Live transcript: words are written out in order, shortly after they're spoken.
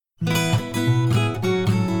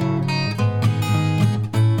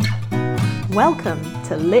Welcome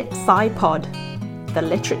to Lit Sci Pod, the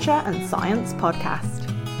literature and science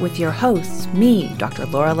podcast. With your hosts, me, Dr.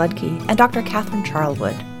 Laura Ludke, and Dr. Catherine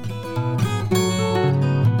Charlwood.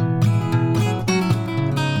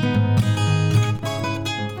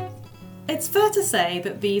 It's fair to say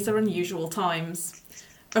that these are unusual times.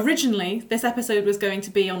 Originally, this episode was going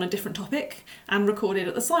to be on a different topic and recorded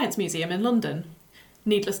at the Science Museum in London.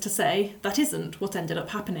 Needless to say, that isn't what ended up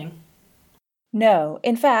happening. No,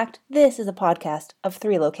 in fact, this is a podcast of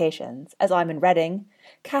 3 locations, as I'm in Reading,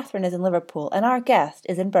 Catherine is in Liverpool, and our guest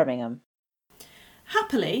is in Birmingham.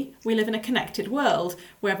 Happily, we live in a connected world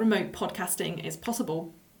where remote podcasting is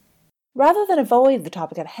possible. Rather than avoid the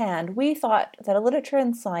topic at hand, we thought that a literature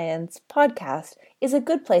and science podcast is a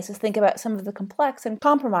good place to think about some of the complex and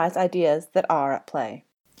compromised ideas that are at play.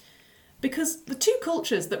 Because the two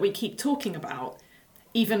cultures that we keep talking about,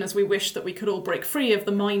 even as we wish that we could all break free of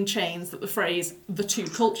the mind chains that the phrase "the two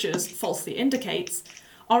cultures" falsely indicates,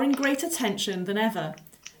 are in greater tension than ever.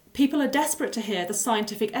 People are desperate to hear the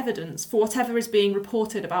scientific evidence for whatever is being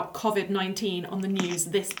reported about COVID-19 on the news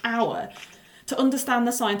this hour, to understand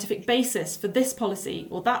the scientific basis for this policy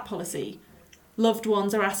or that policy. Loved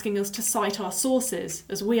ones are asking us to cite our sources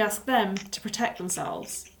as we ask them to protect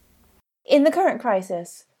themselves. In the current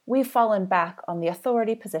crisis, we've fallen back on the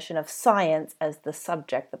authority position of science as the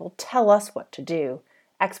subject that will tell us what to do.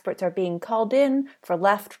 Experts are being called in for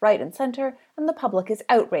left, right and centre, and the public is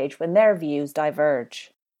outraged when their views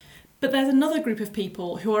diverge. But there's another group of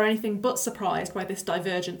people who are anything but surprised by this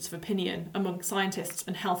divergence of opinion among scientists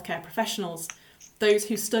and healthcare professionals, those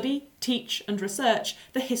who study, teach and research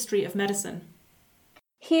the history of medicine.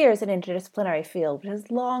 Here's an interdisciplinary field which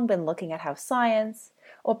has long been looking at how science,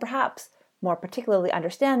 or perhaps more particularly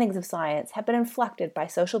understandings of science, have been inflected by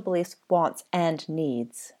social beliefs, wants and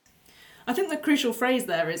needs. I think the crucial phrase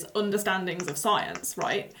there is understandings of science,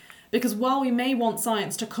 right? Because while we may want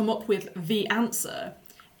science to come up with the answer,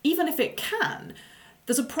 even if it can,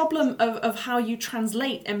 there's a problem of how you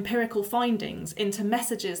translate empirical findings into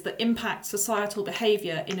messages that impact societal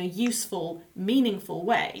behaviour in a useful, meaningful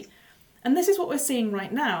way. And this is what we're seeing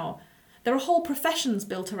right now. There are whole professions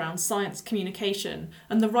built around science communication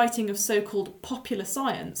and the writing of so-called popular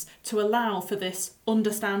science to allow for this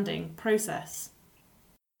understanding process.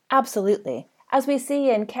 Absolutely. As we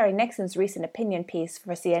see in Kerry Nixon's recent opinion piece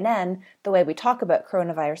for CNN, the way we talk about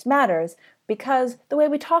coronavirus matters because the way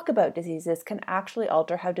we talk about diseases can actually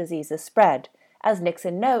alter how diseases spread. As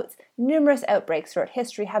Nixon notes, numerous outbreaks throughout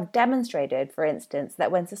history have demonstrated, for instance, that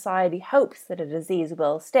when society hopes that a disease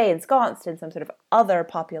will stay ensconced in some sort of other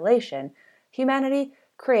population, humanity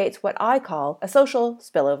creates what I call a social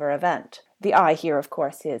spillover event. The I here, of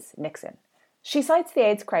course, is Nixon. She cites the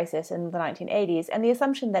AIDS crisis in the 1980s and the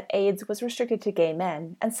assumption that AIDS was restricted to gay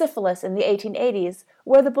men, and syphilis in the 1880s,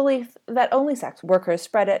 where the belief that only sex workers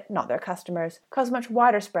spread it, not their customers, caused much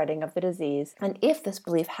wider spreading of the disease, and if this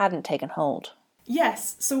belief hadn't taken hold.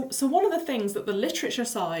 Yes, so one of the things that the literature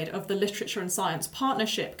side of the literature and science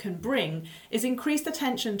partnership can bring is increased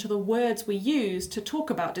attention to the words we use to talk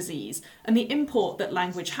about disease and the import that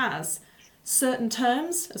language has. Certain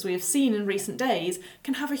terms, as we have seen in recent days,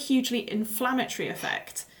 can have a hugely inflammatory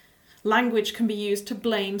effect. Language can be used to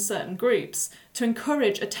blame certain groups, to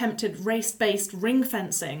encourage attempted race-based ring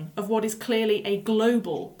fencing of what is clearly a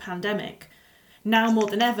global pandemic. Now more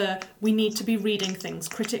than ever, we need to be reading things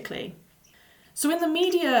critically. So in the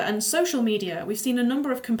media and social media, we've seen a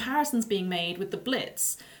number of comparisons being made with the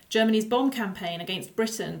Blitz, Germany's bomb campaign against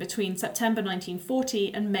Britain between September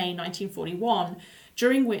 1940 and May 1941,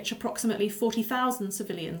 during which approximately 40,000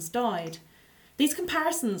 civilians died. These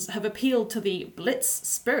comparisons have appealed to the Blitz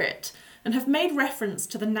spirit and have made reference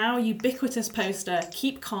to the now ubiquitous poster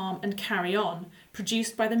Keep Calm and Carry On,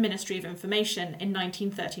 produced by the Ministry of Information in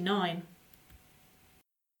 1939.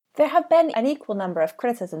 There have been an equal number of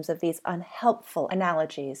criticisms of these unhelpful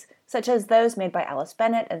analogies, such as those made by Alice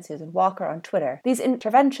Bennett and Susan Walker on Twitter. These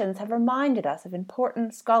interventions have reminded us of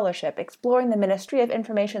important scholarship exploring the Ministry of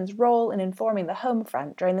Information's role in informing the home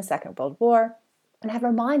front during the Second World War, and have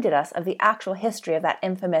reminded us of the actual history of that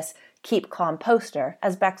infamous Keep Calm poster,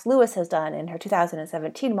 as Bex Lewis has done in her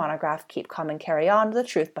 2017 monograph Keep Calm and Carry On, The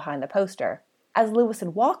Truth Behind the Poster. As Lewis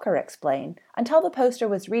and Walker explain, until the poster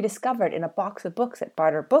was rediscovered in a box of books at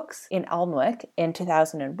Barter Books in Alnwick in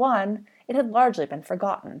 2001, it had largely been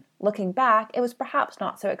forgotten. Looking back, it was perhaps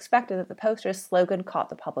not so expected that the poster's slogan caught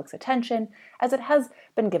the public's attention, as it has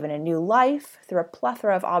been given a new life through a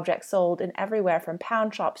plethora of objects sold in everywhere from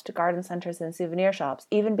pound shops to garden centres and souvenir shops,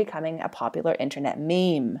 even becoming a popular internet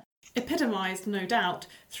meme. Epitomised, no doubt,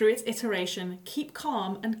 through its iteration, Keep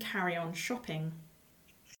Calm and Carry On Shopping.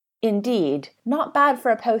 Indeed, not bad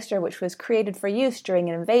for a poster which was created for use during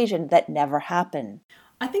an invasion that never happened.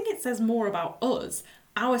 I think it says more about us,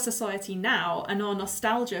 our society now, and our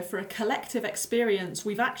nostalgia for a collective experience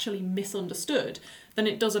we've actually misunderstood than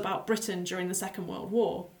it does about Britain during the Second World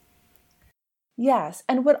War. Yes,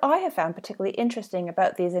 and what I have found particularly interesting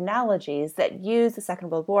about these analogies that use the Second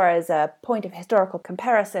World War as a point of historical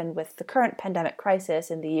comparison with the current pandemic crisis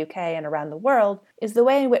in the UK and around the world is the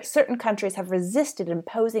way in which certain countries have resisted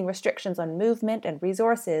imposing restrictions on movement and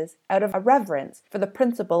resources out of a reverence for the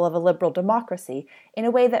principle of a liberal democracy in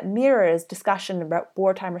a way that mirrors discussion about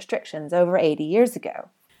wartime restrictions over 80 years ago.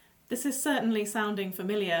 This is certainly sounding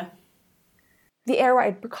familiar. The Air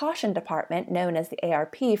Raid Precaution Department, known as the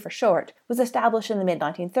ARP for short, was established in the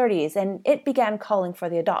mid-1930s, and it began calling for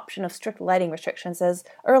the adoption of strict lighting restrictions as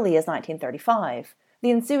early as 1935. The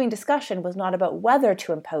ensuing discussion was not about whether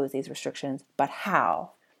to impose these restrictions, but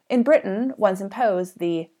how. In Britain, once imposed,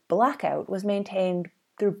 the blackout was maintained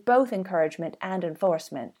through both encouragement and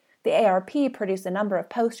enforcement. The ARP produced a number of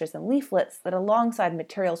posters and leaflets that, alongside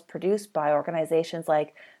materials produced by organisations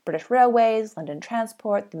like British Railways, London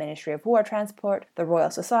Transport, the Ministry of War Transport, the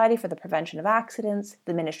Royal Society for the Prevention of Accidents,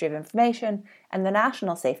 the Ministry of Information, and the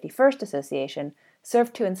National Safety First Association,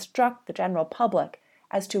 served to instruct the general public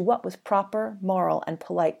as to what was proper, moral, and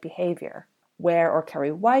polite behaviour. Wear or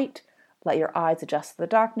carry white, let your eyes adjust to the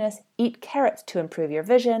darkness, eat carrots to improve your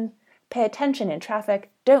vision, pay attention in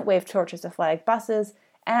traffic, don't wave torches to flag buses,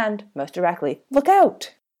 and, most directly, look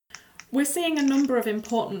out! We're seeing a number of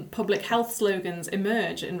important public health slogans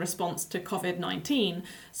emerge in response to COVID-19,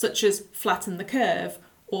 such as flatten the curve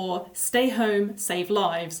or stay home, save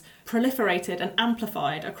lives, proliferated and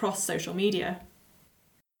amplified across social media.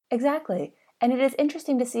 Exactly, and it is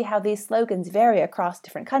interesting to see how these slogans vary across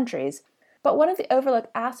different countries. But one of the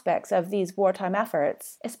overlooked aspects of these wartime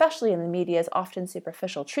efforts, especially in the media's often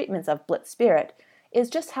superficial treatments of Blitz spirit, is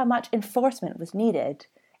just how much enforcement was needed.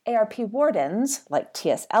 ARP wardens, like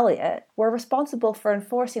T.S. Eliot, were responsible for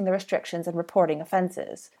enforcing the restrictions and reporting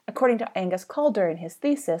offences. According to Angus Calder in his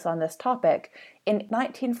thesis on this topic, in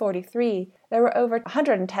 1943 there were over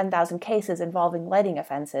 110,000 cases involving lighting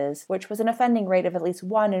offences, which was an offending rate of at least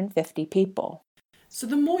 1 in 50 people. So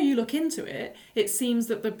the more you look into it, it seems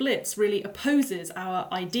that the Blitz really opposes our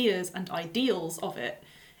ideas and ideals of it.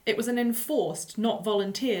 It was an enforced, not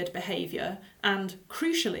volunteered behaviour, and,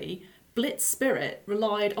 crucially, Blitz spirit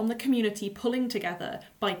relied on the community pulling together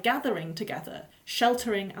by gathering together,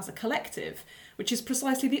 sheltering as a collective, which is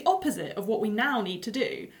precisely the opposite of what we now need to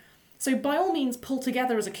do. So by all means pull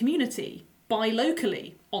together as a community, buy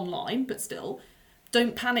locally, online but still,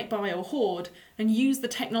 don't panic buy or hoard, and use the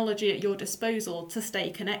technology at your disposal to stay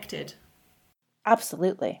connected.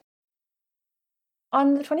 Absolutely.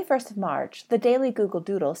 On the 21st of March, the Daily Google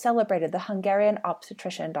Doodle celebrated the Hungarian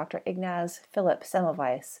obstetrician Dr. Ignaz Philipp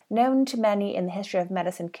Semmelweis, known to many in the history of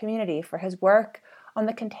medicine community for his work on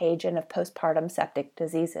the contagion of postpartum septic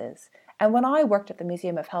diseases. And when I worked at the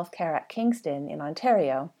Museum of Healthcare at Kingston in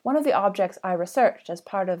Ontario, one of the objects I researched as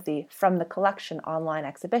part of the From the Collection online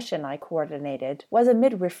exhibition I coordinated was a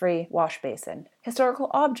midwifery wash basin. Historical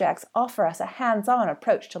objects offer us a hands-on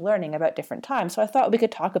approach to learning about different times, so I thought we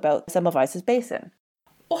could talk about Semmelweis's basin.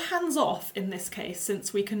 Or hands-off in this case,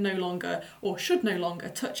 since we can no longer, or should no longer,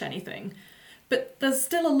 touch anything. But there's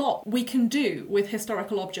still a lot we can do with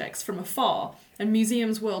historical objects from afar, and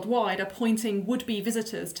museums worldwide are pointing would-be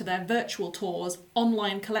visitors to their virtual tours,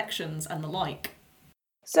 online collections, and the like.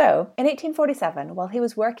 So, in 1847, while he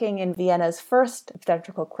was working in Vienna's first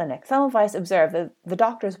obstetrical clinic, Semmelweis observed that the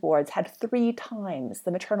doctors' wards had 3 times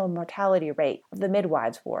the maternal mortality rate of the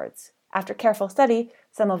midwives' wards. After careful study,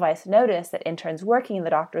 Semmelweis noticed that interns working in the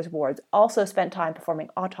doctors' wards also spent time performing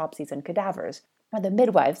autopsies on cadavers, while the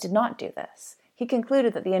midwives did not do this. He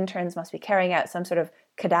concluded that the interns must be carrying out some sort of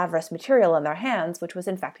cadaverous material in their hands, which was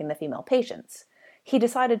infecting the female patients. He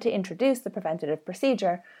decided to introduce the preventative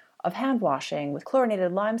procedure of hand washing with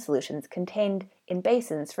chlorinated lime solutions contained in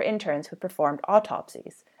basins for interns who performed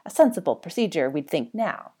autopsies. A sensible procedure, we'd think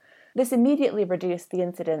now. This immediately reduced the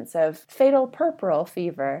incidence of fatal puerperal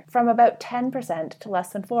fever from about 10% to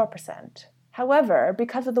less than 4%. However,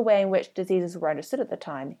 because of the way in which diseases were understood at the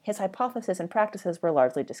time, his hypothesis and practices were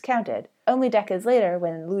largely discounted. Only decades later,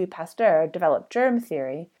 when Louis Pasteur developed germ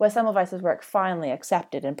theory, was Semmelweis's work finally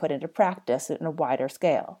accepted and put into practice on a wider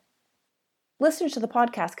scale. Listeners to the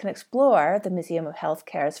podcast can explore the Museum of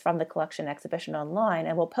Healthcare's From the Collection exhibition online,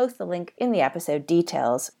 and we'll post the link in the episode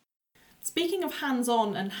details. Speaking of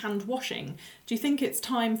hands-on and hand-washing, do you think it's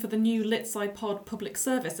time for the new LitSciPod public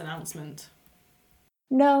service announcement?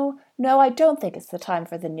 No, I don't think it's the time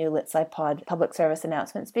for the new LitSciPod public service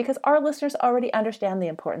announcements because our listeners already understand the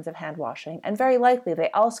importance of hand washing, and very likely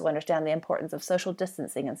they also understand the importance of social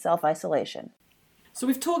distancing and self-isolation. So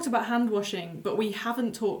we've talked about hand washing, but we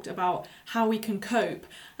haven't talked about how we can cope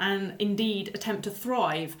and indeed attempt to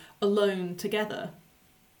thrive alone together.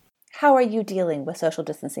 How are you dealing with social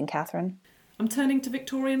distancing, Catherine? I'm turning to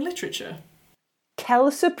Victorian literature.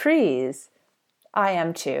 Quelle surprise! I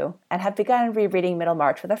am too, and have begun rereading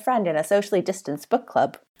Middlemarch with a friend in a socially distanced book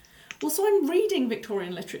club. Well, so I'm reading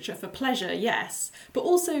Victorian literature for pleasure, yes, but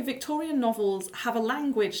also Victorian novels have a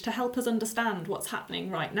language to help us understand what's happening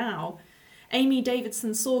right now. Amy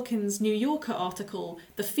Davidson Sorkin's New Yorker article,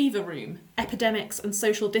 The Fever Room, Epidemics and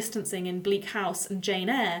Social Distancing in Bleak House and Jane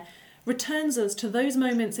Eyre, returns us to those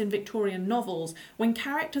moments in Victorian novels when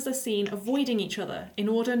characters are seen avoiding each other in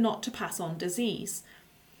order not to pass on disease.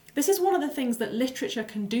 This is one of the things that literature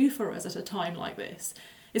can do for us at a time like this,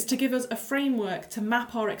 is to give us a framework to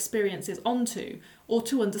map our experiences onto or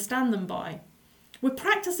to understand them by. We're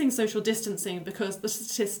practicing social distancing because the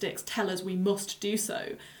statistics tell us we must do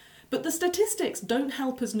so, but the statistics don't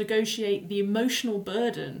help us negotiate the emotional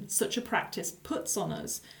burden such a practice puts on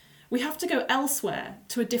us. We have to go elsewhere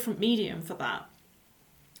to a different medium for that.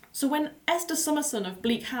 So when Esther Summerson of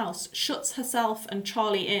Bleak House shuts herself and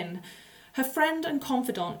Charlie in, her friend and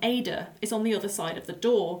confidant Ada is on the other side of the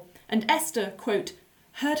door, and Esther, quote,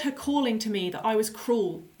 heard her calling to me that I was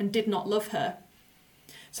cruel and did not love her.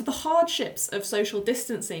 So the hardships of social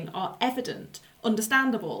distancing are evident,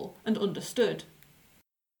 understandable, and understood.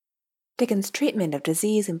 Dickens' treatment of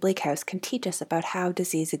disease in Bleak House can teach us about how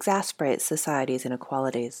disease exasperates society's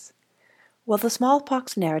inequalities. While the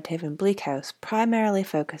smallpox narrative in Bleak House primarily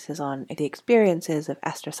focuses on the experiences of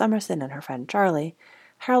Esther Summerson and her friend Charlie,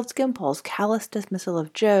 Harold Skimpole's callous dismissal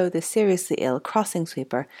of Joe, the seriously ill crossing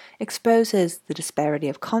sweeper, exposes the disparity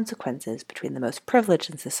of consequences between the most privileged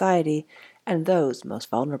in society and those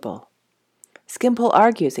most vulnerable. Skimpole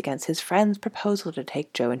argues against his friend's proposal to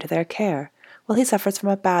take Joe into their care, while he suffers from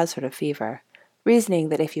a bad sort of fever, reasoning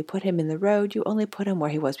that if you put him in the road, you only put him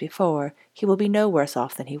where he was before, he will be no worse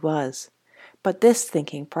off than he was. But this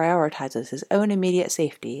thinking prioritizes his own immediate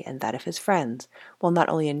safety and that of his friends, while not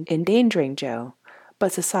only endangering Joe,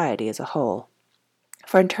 but society as a whole.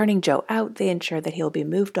 For in turning Joe out, they ensure that he will be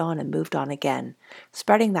moved on and moved on again,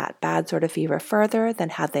 spreading that bad sort of fever further than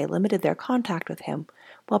had they limited their contact with him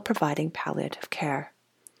while providing palliative care.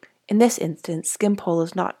 In this instance, Skimpole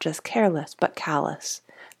is not just careless, but callous.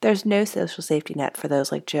 There's no social safety net for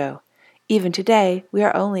those like Joe. Even today, we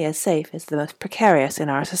are only as safe as the most precarious in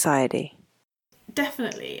our society.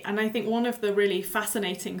 Definitely, and I think one of the really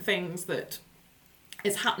fascinating things that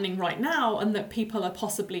is happening right now and that people are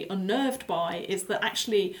possibly unnerved by is that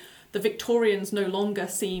actually the Victorians no longer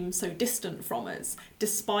seem so distant from us,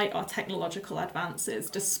 despite our technological advances,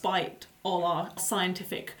 despite all our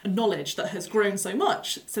scientific knowledge that has grown so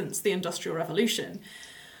much since the Industrial Revolution.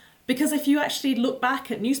 Because if you actually look back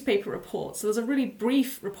at newspaper reports, there's a really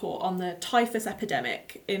brief report on the typhus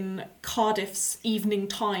epidemic in Cardiff's Evening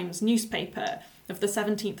Times newspaper of the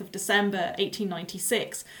 17th of December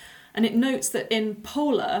 1896, and it notes that in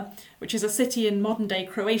Pola, which is a city in modern-day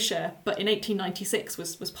Croatia, but in 1896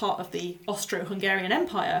 was part of the Austro-Hungarian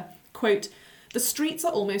Empire, quote, the streets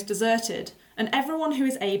are almost deserted, and everyone who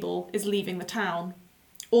is able is leaving the town.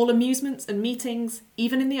 All amusements and meetings,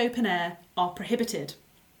 even in the open air, are prohibited.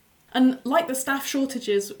 And like the staff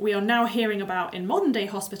shortages we are now hearing about in modern-day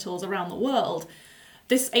hospitals around the world,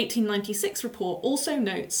 this 1896 report also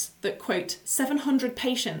notes that, quote, 700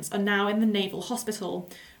 patients are now in the Naval Hospital,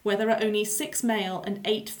 where there are only 6 male and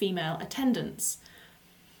 8 female attendants.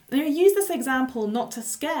 Now, I use this example not to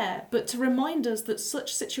scare, but to remind us that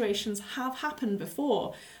such situations have happened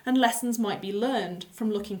before, and lessons might be learned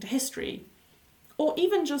from looking to history. Or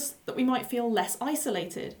even just that we might feel less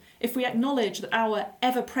isolated if we acknowledge that our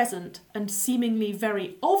ever-present and seemingly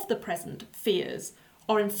very of the present fears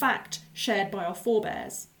are in fact shared by our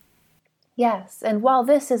forebears. Yes, and while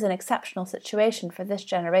this is an exceptional situation for this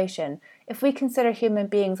generation, if we consider human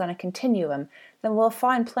beings on a continuum, then we'll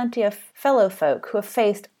find plenty of fellow folk who have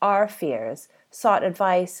faced our fears, sought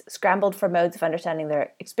advice, scrambled for modes of understanding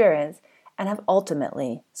their experience, and have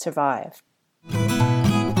ultimately survived.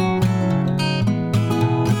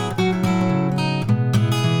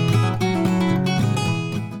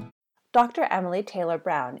 Dr. Emily Taylor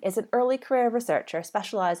Brown is an early career researcher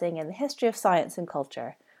specializing in the history of science and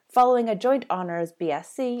culture. Following a joint honours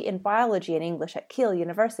BSc in biology and English at Keele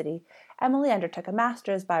University, Emily undertook a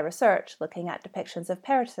master's by research looking at depictions of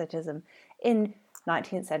parasitism in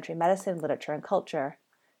 19th century medicine, literature, and culture.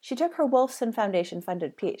 She took her Wolfson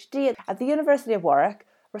Foundation-funded PhD at the University of Warwick,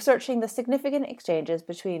 researching the significant exchanges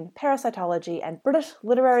between parasitology and British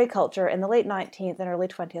literary culture in the late 19th and early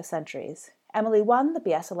 20th centuries. Emily won the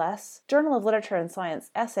BSLS Journal of Literature and Science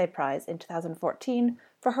Essay Prize in 2014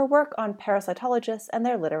 for her work on parasitologists and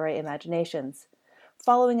their literary imaginations.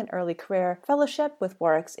 Following an early career fellowship with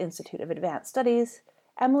Warwick's Institute of Advanced Studies,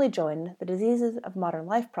 Emily joined the Diseases of Modern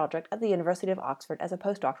Life project at the University of Oxford as a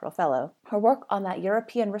postdoctoral fellow. Her work on that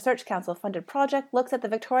European Research Council-funded project looks at the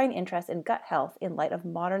Victorian interest in gut health in light of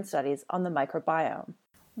modern studies on the microbiome.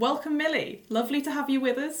 Welcome, Millie. Lovely to have you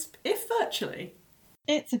with us, if virtually.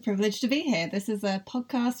 It's a privilege to be here. This is a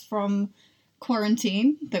podcast from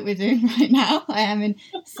quarantine that we're doing right now. I am in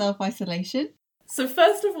self-isolation. So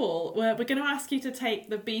first of all, we're going to ask you to take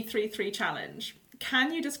the B33 challenge.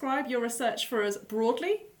 Can you describe your research for us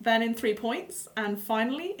broadly, then in 3 points, and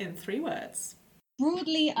finally in 3 words?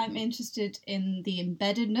 Broadly, I'm interested in the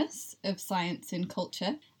embeddedness of science in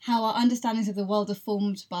culture, how our understandings of the world are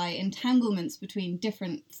formed by entanglements between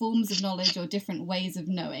different forms of knowledge or different ways of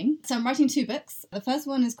knowing. So I'm writing 2 books. The first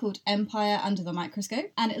one is called Empire Under the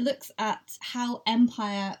Microscope, and it looks at how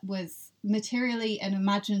empire was materially and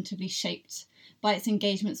imaginatively shaped by its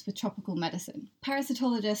engagements with tropical medicine.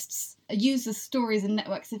 Parasitologists use the stories and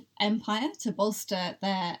networks of empire to bolster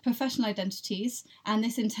their professional identities, and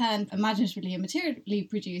this in turn imaginatively and materially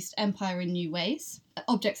produced empire in new ways.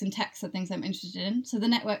 Objects and texts are things I'm interested in. So the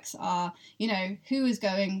networks are, who is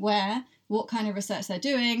going where, what kind of research they're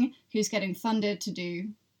doing, who's getting funded to do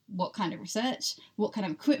what kind of research, what kind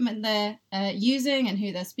of equipment they're using and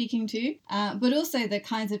who they're speaking to, but also the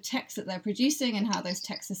kinds of texts that they're producing and how those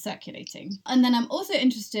texts are circulating. And then I'm also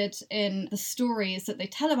interested in the stories that they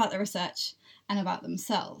tell about the research and about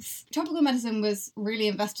themselves. Tropical medicine was really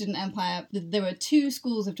invested in empire. There were 2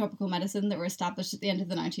 schools of tropical medicine that were established at the end of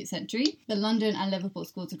the 19th century, the London and Liverpool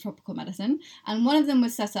schools of tropical medicine, and one of them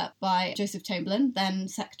was set up by Joseph Chamberlain, then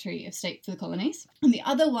Secretary of State for the Colonies, and the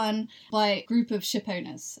other one by a group of ship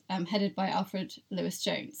owners, headed by Alfred Lewis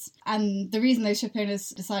Jones. And the reason those ship owners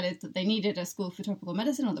decided that they needed a school for tropical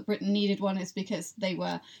medicine, or that Britain needed one, is because they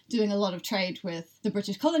were doing a lot of trade with the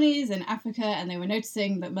British colonies in Africa, and they were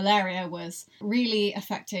noticing that malaria was really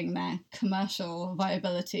affecting their commercial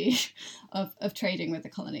viability of trading with the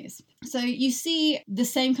colonies. So you see the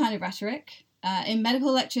same kind of rhetoric in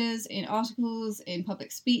medical lectures, in articles, in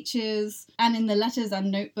public speeches, and in the letters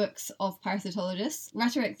and notebooks of parasitologists,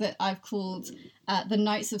 rhetoric that I've called the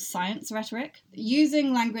Knights of Science rhetoric,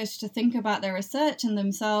 using language to think about their research and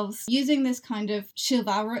themselves, using this kind of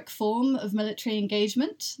chivalric form of military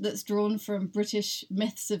engagement that's drawn from British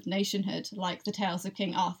myths of nationhood, like the tales of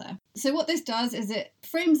King Arthur. So what this does is it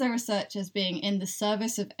frames their research as being in the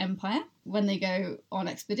service of empire when they go on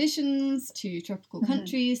expeditions to tropical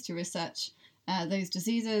countries to research those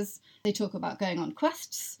diseases. They talk about going on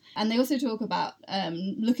quests, and they also talk about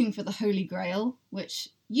looking for the Holy Grail, which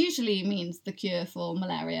usually means the cure for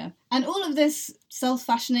malaria. And all of this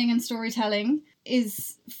self-fashioning and storytelling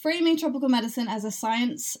is framing tropical medicine as a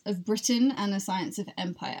science of Britain and a science of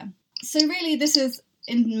empire. So really this is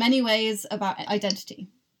in many ways about identity.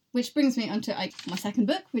 Which brings me onto my second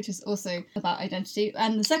book, which is also about identity.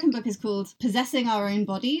 And the second book is called Possessing Our Own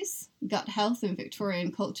Bodies, Gut Health in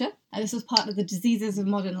Victorian Culture. And this was part of the Diseases of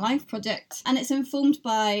Modern Life project. And it's informed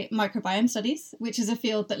by microbiome studies, which is a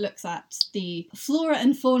field that looks at the flora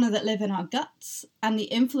and fauna that live in our guts and the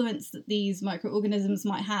influence that these microorganisms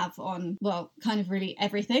might have on, well, kind of really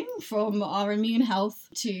everything from our immune health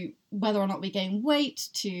to whether or not we gain weight,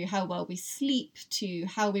 to how well we sleep, to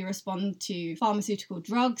how we respond to pharmaceutical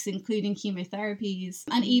drugs, including chemotherapies,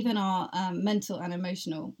 and even our mental and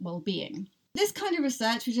emotional well-being. This kind of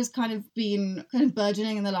research, which has kind of been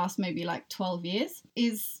burgeoning in the last maybe 12 years,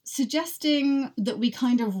 is suggesting that we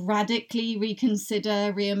kind of radically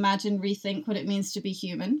reconsider, reimagine, rethink what it means to be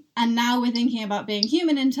human. And now we're thinking about being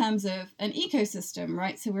human in terms of an ecosystem,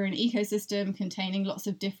 right? So we're an ecosystem containing lots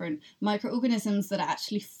of different microorganisms that are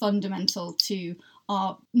actually fundamental to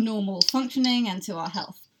our normal functioning and to our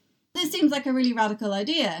health. This seems like a really radical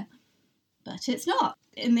idea, but it's not.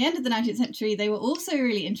 In the end of the 19th century, they were also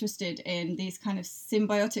really interested in these kind of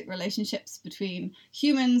symbiotic relationships between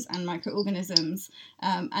humans and microorganisms.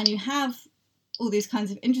 And you have all these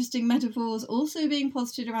kinds of interesting metaphors also being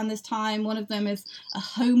posited around this time. One of them is a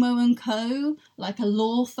Homo and Co., like a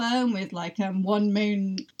law firm with one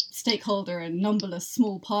main stakeholder and numberless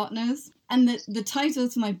small partners. And the title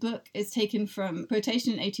to my book is taken from a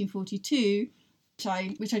quotation in 1842,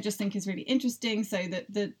 which I just think is really interesting. So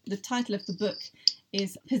that the title of the book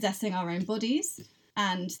is Possessing Our Own Bodies.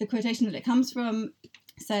 And the quotation that it comes from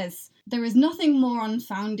says, "There is nothing more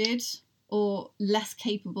unfounded or less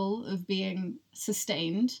capable of being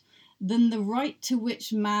sustained than the right to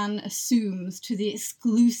which man assumes to the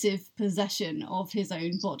exclusive possession of his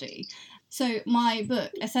own body. So my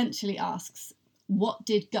book essentially asks, what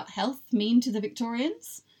did gut health mean to the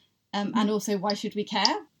Victorians? And also, why should we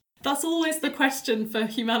care? That's always the question for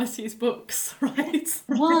humanities books, right?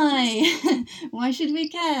 Why? Why should we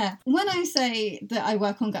care? When I say that I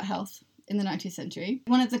work on gut health in the 19th century,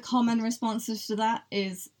 one of the common responses to that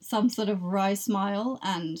is some sort of wry smile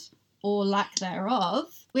and or lack thereof,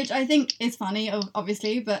 which I think is funny,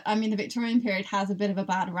 obviously, but I mean, the Victorian period has a bit of a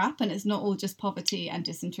bad rap and it's not all just poverty and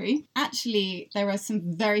dysentery. Actually, there are some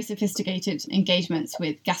very sophisticated engagements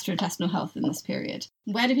with gastrointestinal health in this period.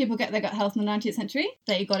 Where do people get their gut health in the 19th century?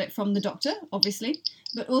 They got it from the doctor, obviously,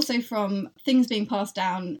 but also from things being passed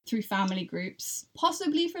down through family groups,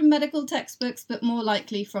 possibly from medical textbooks, but more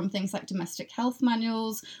likely from things like domestic health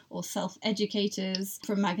manuals or self-educators,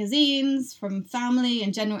 from magazines, from family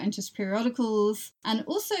and general interest periodicals, and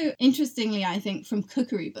also, interestingly, I think, from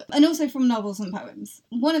cookery books, and also from novels and poems.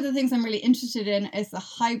 One of the things I'm really interested in is the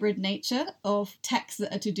hybrid nature of texts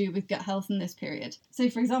that are to do with gut health in this period. So,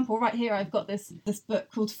 for example, right here I've got this book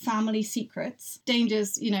called Family Secrets.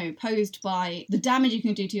 Dangers, posed by the damage you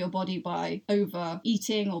can do to your body by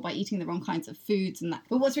overeating or by eating the wrong kinds of foods and that.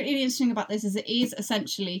 But what's really interesting about this is it is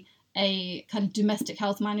essentially a kind of domestic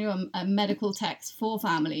health manual, a medical text for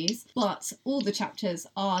families, but all the chapters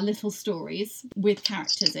are little stories with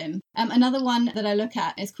characters in. Another one that I look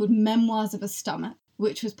at is called Memoirs of a Stomach,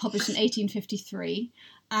 which was published in 1853,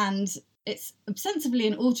 and it's ostensibly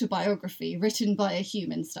an autobiography written by a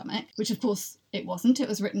human stomach, which of course it wasn't. It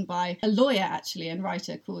was written by a lawyer, actually, and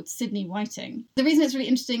writer called Sidney Whiting. The reason it's really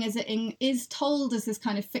interesting is it is told as this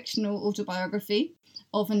kind of fictional autobiography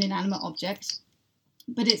of an inanimate object,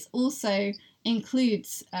 but it also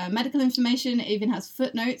includes medical information. It even has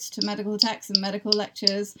footnotes to medical texts and medical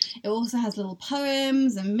lectures. It also has little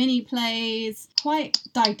poems and mini plays, quite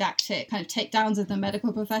didactic kind of takedowns of the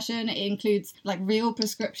medical profession. It includes like real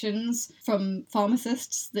prescriptions from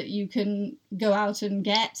pharmacists that you can go out and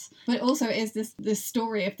get. But also is this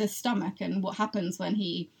story of this stomach and what happens when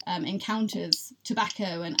he encounters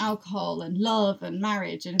tobacco and alcohol and love and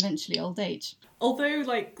marriage and eventually old age. Although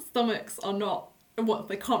stomachs are not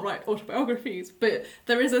they can't write autobiographies, but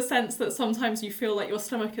there is a sense that sometimes you feel like your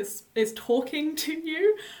stomach is talking to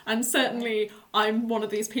you, and certainly I'm one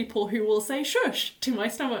of these people who will say shush to my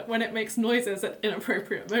stomach when it makes noises at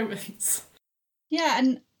inappropriate moments. Yeah,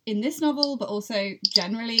 and in this novel, but also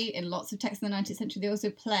generally in lots of texts in the 19th century, they also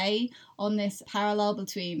play on this parallel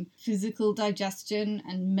between physical digestion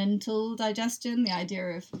and mental digestion, the idea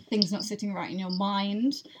of things not sitting right in your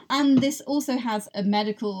mind. And this also has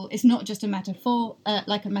it's not just a metaphor,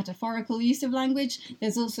 like a metaphorical use of language.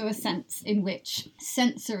 There's also a sense in which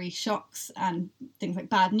sensory shocks and things like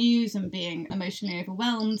bad news and being emotionally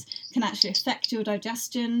overwhelmed can actually affect your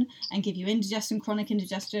digestion and give you indigestion, chronic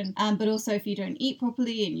indigestion. But also if you don't eat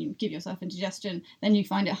properly and you give yourself indigestion, then you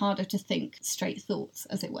find it harder to think straight thoughts,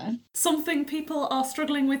 as it were. Something people are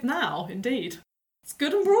struggling with now, indeed. It's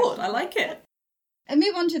good and broad, I like it. And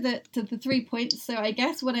move on to the 3 points. So I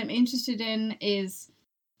guess what I'm interested in is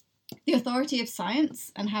the authority of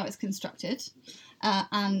science and how it's constructed,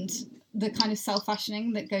 and the kind of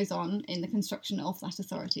self-fashioning that goes on in the construction of that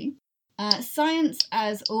authority. Science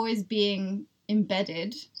as always being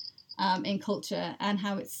embedded in culture, and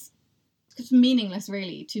how it's meaningless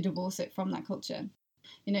really to divorce it from that culture.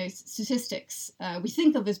 Statistics we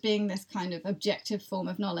think of as being this kind of objective form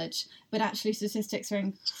of knowledge, but actually statistics are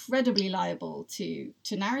incredibly liable to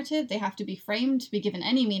narrative. They have to be framed to be given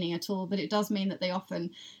any meaning at all, but it does mean that they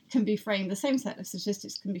often can be framed, the same set of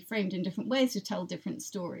statistics can be framed in different ways to tell different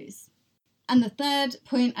stories. And the third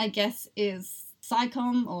point, I guess, is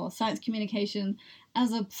SciComm, or science communication,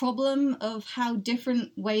 as a problem of how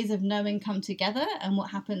different ways of knowing come together and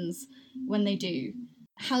what happens when they do.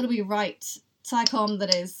 How do we write SciComm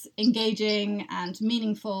that is engaging and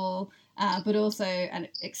meaningful, but also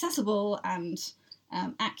accessible and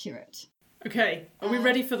accurate? Okay, are we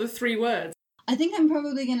ready for the 3 words? I think I'm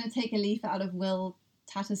probably going to take a leaf out of Will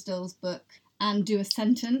Tatterstall's book and do a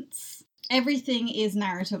sentence. Everything is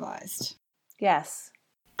narrativized. Yes.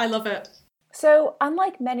 I love it. So,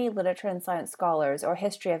 unlike many literature and science scholars or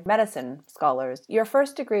history of medicine scholars, your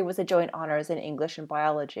first degree was a joint honours in English and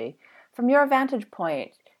biology. From your vantage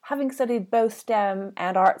point, having studied both STEM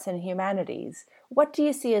and arts and humanities, what do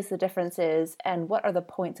you see as the differences and what are the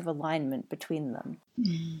points of alignment between them?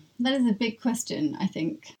 That is a big question, I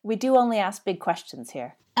think. We do only ask big questions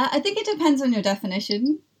here. I think it depends on your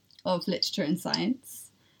definition of literature and science.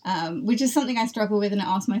 which is something I struggle with and I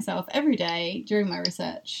ask myself every day during my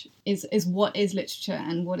research, is what is literature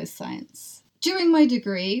and what is science? During my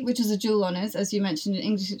degree, which is a dual honours, as you mentioned, in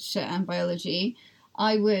English literature and biology,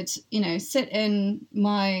 I would, sit in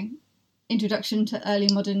my Introduction to Early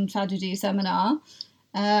Modern Tragedy seminar,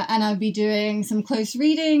 and I'd be doing some close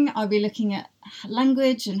reading. I'd be looking at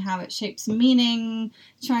language and how it shapes meaning,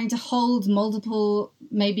 trying to hold multiple,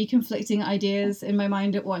 maybe conflicting ideas in my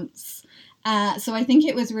mind at once. So I think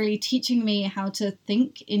it was really teaching me how to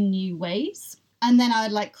think in new ways. And then I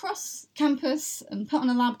would cross campus and put on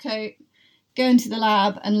a lab coat, go into the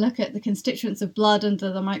lab and look at the constituents of blood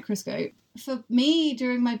under the microscope. For me,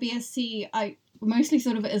 during my BSc, I mostly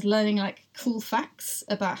sort of as learning cool facts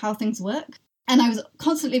about how things work. And I was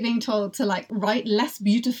constantly being told to write less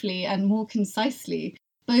beautifully and more concisely.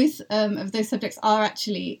 Both of those subjects are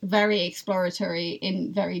actually very exploratory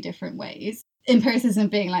in very different ways. Empiricism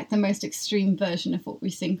being the most extreme version of what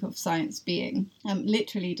we think of science being,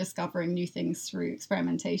 literally discovering new things through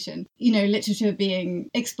experimentation. Literature being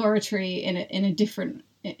exploratory in a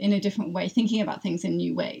different way, thinking about things in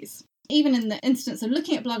new ways. Even in the instance of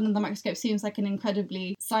looking at blood under the microscope seems like an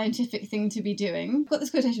incredibly scientific thing to be doing. I've got this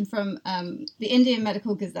quotation from the Indian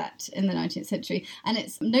Medical Gazette in the 19th century, and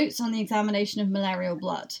it's notes on the examination of malarial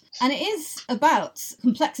blood. And it is about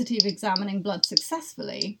complexity of examining blood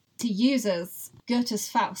successfully. He uses Goethe's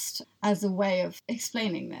Faust as a way of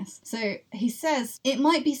explaining this. So he says, "It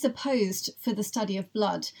might be supposed for the study of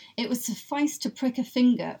blood, it would suffice to prick a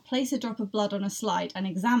finger, place a drop of blood on a slide and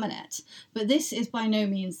examine it. But this is by no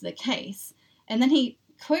means the case." And then he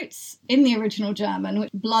quotes in the original German,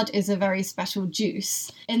 which blood is a very special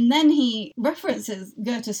juice. And then he references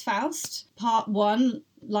Goethe's Faust, part 1,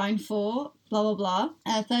 line 4, blah, blah, blah,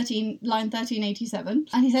 line 1387.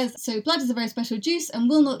 And he says, "So blood is a very special juice and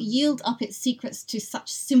will not yield up its secrets to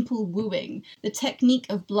such simple wooing. The technique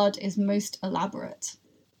of blood is most elaborate."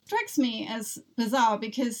 Strikes me as bizarre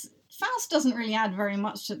because Faust doesn't really add very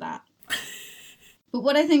much to that. But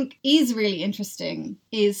what I think is really interesting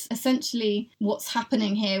is essentially what's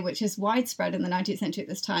happening here, which is widespread in the 19th century at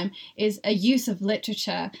this time, is a use of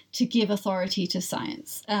literature to give authority to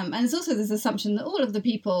science. And there's also this assumption that all of the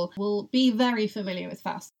people will be very familiar with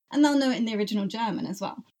Faust, and they'll know it in the original German as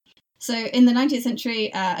well. So in the 19th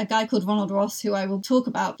century, a guy called Ronald Ross, who I will talk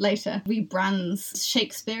about later, rebrands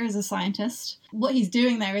Shakespeare as a scientist. What he's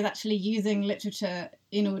doing there is actually using literature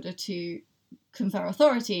in order to confer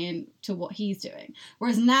authority into what he's doing.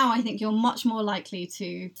 Whereas now I think you're much more likely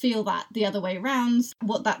to feel that the other way around.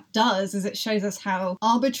 What that does is it shows us how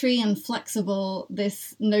arbitrary and flexible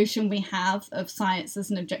this notion we have of science as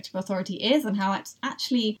an objective authority is, and how it's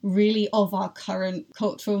actually really of our current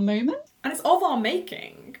cultural moment. And it's of our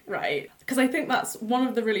making, right? Because I think that's one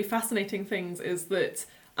of the really fascinating things is that,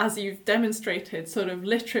 as you've demonstrated, sort of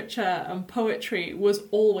literature and poetry was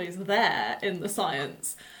always there in the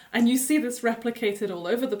science. And you see this replicated all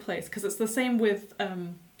over the place, because it's the same with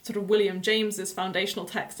sort of William James's foundational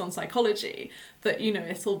text on psychology, that,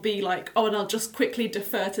 it'll be and I'll just quickly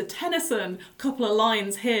defer to Tennyson, a couple of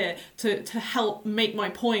lines here to help make my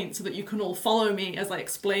point so that you can all follow me as I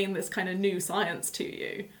explain this kind of new science to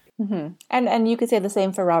you. Mm-hmm. And you could say the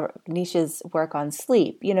same for Robert Niche's work on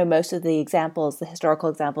sleep. Most of the examples, the historical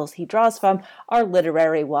examples he draws from are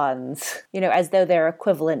literary ones, as though they're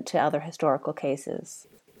equivalent to other historical cases.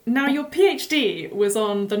 Now, your PhD was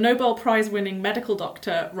on the Nobel Prize-winning medical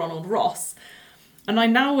doctor Ronald Ross, and I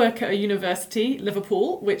now work at a university,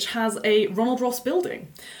 Liverpool, which has a Ronald Ross building.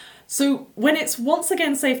 So when it's once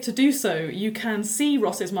again safe to do so, you can see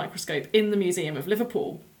Ross's microscope in the Museum of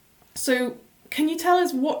Liverpool. So can you tell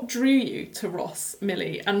us what drew you to Ross,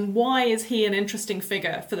 Millie, and why is he an interesting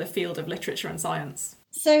figure for the field of literature and science?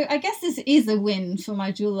 So I guess this is a win for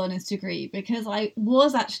my dual honours degree, because I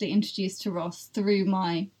was actually introduced to Ross through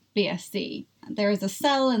my BSc. There is a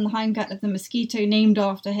cell in the hindgut of the mosquito named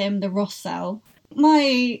after him, the Ross cell.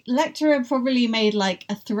 My lecturer probably made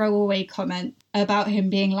a throwaway comment about him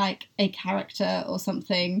being a character or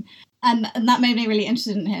something, and that made me really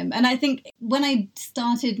interested in him. And I think when I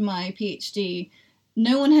started my PhD,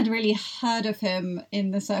 no one had really heard of him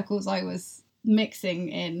in the circles I was mixing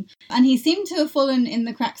in. And he seemed to have fallen in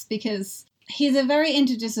the cracks because he's a very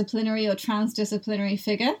interdisciplinary or transdisciplinary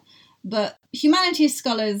figure, but humanities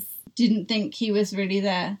scholars didn't think he was really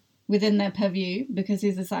there within their purview because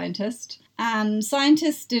he's a scientist. And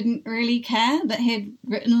scientists didn't really care that he'd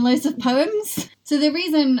written loads of poems. So the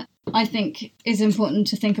reason I think is important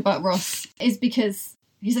to think about Ross is because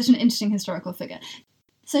he's such an interesting historical figure.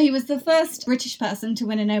 So he was the first British person to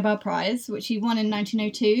win a Nobel Prize, which he won in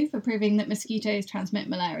 1902 for proving that mosquitoes transmit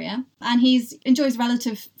malaria. And he enjoys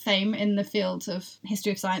relative fame in the field of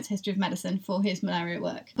history of science, history of medicine for his malaria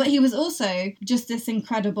work. But he was also just this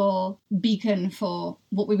incredible beacon for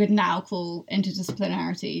what we would now call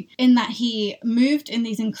interdisciplinarity, in that he moved in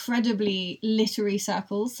these incredibly literary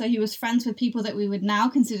circles. So he was friends with people that we would now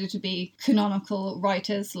consider to be canonical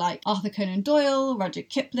writers like Arthur Conan Doyle, Rudyard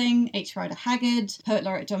Kipling, H. Rider Haggard, poet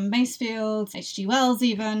laureate John Masefield, H.G. Wells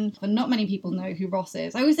even, but not many people know who Ross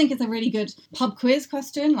is. I always think it's a really good pub quiz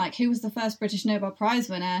question, like who was the first British Nobel Prize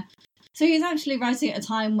winner? So he's actually writing at a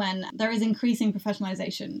time when there is increasing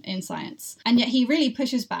professionalisation in science, and yet he really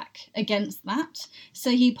pushes back against that. So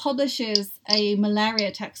he publishes a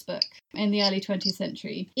malaria textbook in the early 20th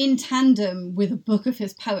century in tandem with a book of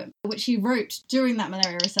his poems, which he wrote during that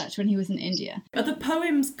malaria research when he was in India. Are the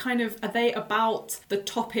poems are they about the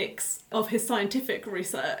topics of his scientific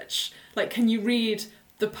research? Like, can you read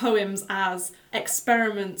the poems as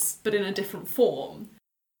experiments but in a different form?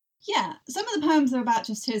 Yeah, some of the poems are about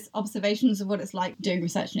just his observations of what it's like doing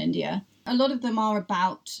research in India. A lot of them are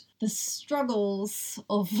about the struggles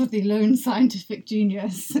of the lone scientific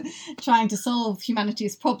genius trying to solve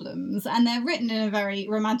humanity's problems, and they're written in a very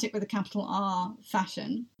romantic with a capital R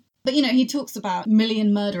fashion. But, you know, he talks about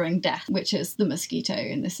million murdering death, which is the mosquito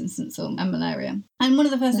in this instance, and malaria. And one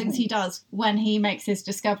of the first things he does when he makes his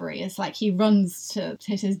discovery is he runs to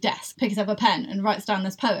his desk, picks up a pen and writes down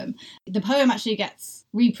this poem. The poem actually gets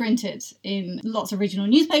reprinted in lots of regional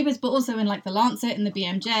newspapers, but also in The Lancet and the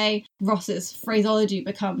BMJ. Ross's phraseology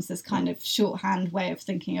becomes this kind of shorthand way of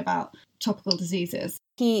thinking about tropical diseases.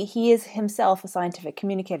 He is himself a scientific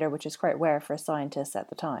communicator, which is quite rare for scientists at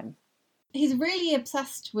the time. He's really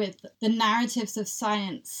obsessed with the narratives of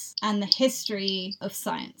science and the history of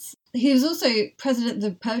science. He was also president of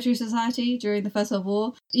the Poetry Society during the First World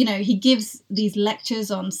War. You know, he gives these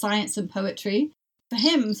lectures on science and poetry. For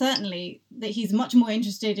him, certainly, that he's much more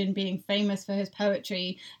interested in being famous for his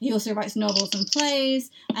poetry. He also writes novels and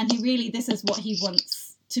plays, and this is what he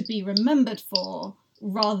wants to be remembered for,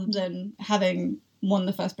 rather than having won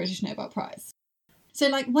the first British Nobel Prize. So,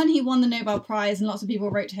 when he won the Nobel Prize and lots of people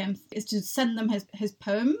wrote to him, is to send them his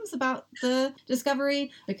poems about the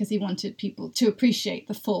discovery, because he wanted people to appreciate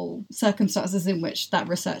the full circumstances in which that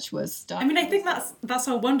research was done. I mean, I think that's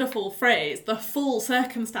a wonderful phrase, the full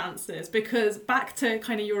circumstances, because back to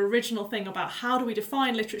kind of your original thing about how do we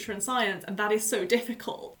define literature and science, and that is so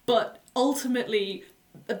difficult. But ultimately,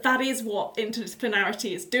 that is what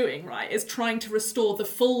interdisciplinarity is doing, right? Is trying to restore the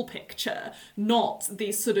full picture, not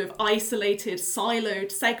these sort of isolated,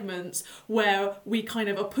 siloed segments where we kind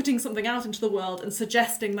of are putting something out into the world and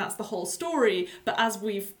suggesting that's the whole story. But as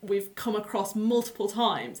we've come across multiple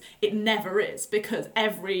times, it never is, because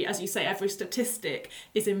every statistic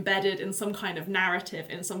is embedded in some kind of narrative,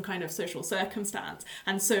 in some kind of social circumstance.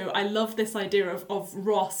 And so I love this idea of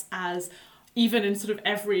Ross as, even in sort of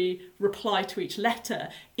every reply to each letter,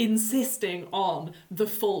 insisting on the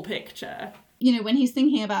full picture. You know, when he's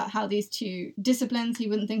thinking about how these two disciplines, he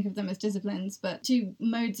wouldn't think of them as disciplines, but two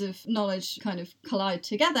modes of knowledge kind of collide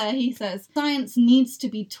together, he says, science needs to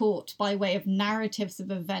be taught by way of narratives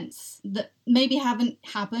of events that maybe haven't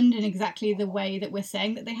happened in exactly the way that we're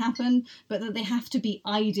saying that they happen, but that they have to be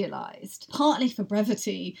idealised, partly for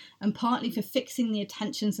brevity and partly for fixing the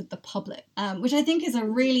attentions of the public, which I think is a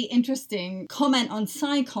really interesting comment on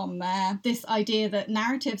SciComm there, this idea that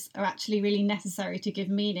narratives are actually really necessary to give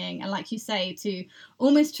meaning, and like you say, to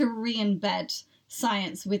almost to re-embed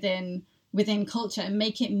science within culture and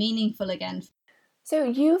make it meaningful again. So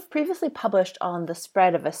you've previously published on the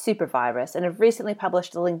spread of a supervirus and have recently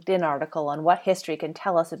published a LinkedIn article on what history can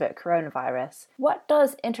tell us about coronavirus. What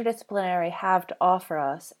does interdisciplinary have to offer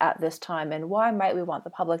us at this time, and why might we want the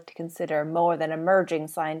public to consider more than emerging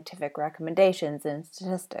scientific recommendations and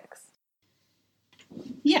statistics?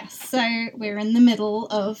 Yes, so we're in the middle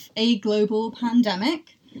of a global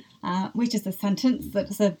pandemic, which is a sentence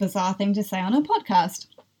that's a bizarre thing to say on a podcast.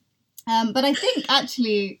 But I think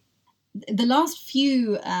actually the last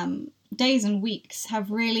few days and weeks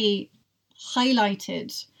have really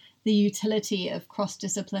highlighted the utility of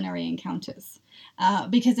cross-disciplinary encounters.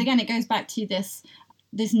 Because again, it goes back to this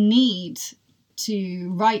need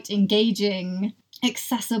to write engaging,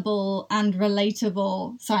 accessible and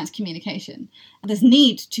relatable science communication. This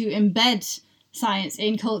need to embed science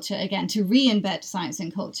in culture, again, to re-embed science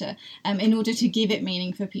in culture in order to give it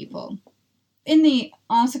meaning for people. In the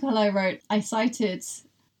article I wrote, I cited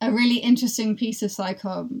a really interesting piece of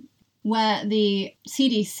SciComm where the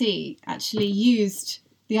CDC actually used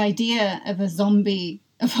the idea of a zombie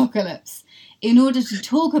apocalypse in order to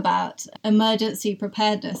talk about emergency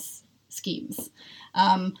preparedness schemes.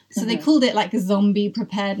 So they called it like Zombie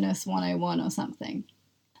Preparedness 101 or something.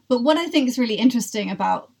 But what I think is really interesting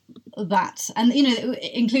about that, and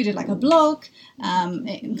it included like a blog,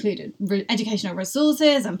 it included educational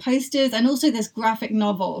resources and posters, and also this graphic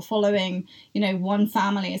novel following one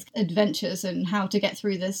family's adventures and how to get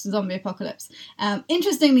through this zombie apocalypse.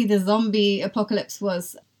 Interestingly, the zombie apocalypse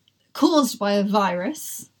was caused by a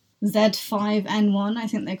virus, Z5N1 I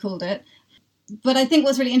think they called it. But I think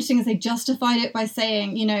what's really interesting is they justified it by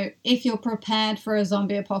saying, if you're prepared for a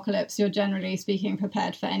zombie apocalypse, you're generally speaking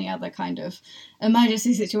prepared for any other kind of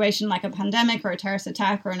emergency situation like a pandemic or a terrorist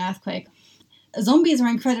attack or an earthquake. Zombies are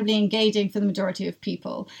incredibly engaging for the majority of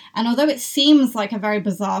people. And although it seems like a very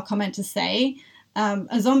bizarre comment to say,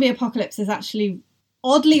 a zombie apocalypse is actually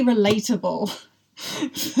oddly relatable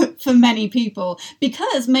for many people,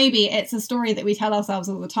 because maybe it's a story that we tell ourselves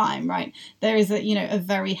all the time, right? There is a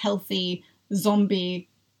very healthy zombie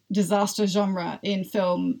disaster genre in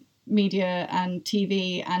film, media and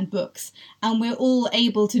TV and books, and we're all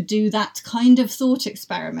able to do that kind of thought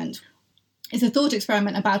experiment. It's a thought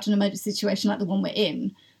experiment about an emergency situation like the one we're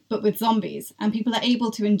in, but with zombies, and people are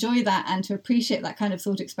able to enjoy that and to appreciate that kind of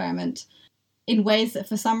thought experiment in ways that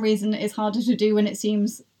for some reason is harder to do when it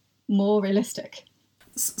seems more realistic.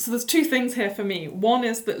 So there's two things here for me. One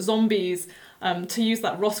is that zombies, to use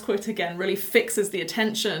that Ross quote again, really fixes the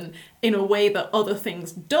attention in a way that other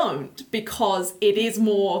things don't, because it is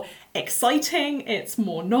more exciting, it's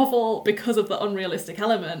more novel because of the unrealistic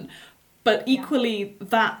element. But equally,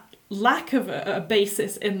 that lack of a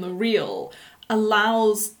basis in the real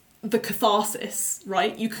allows the catharsis,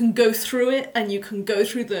 right? You can go through it and you can go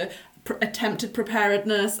through the attempted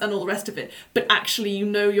preparedness and all the rest of it, but actually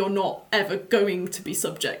you're not ever going to be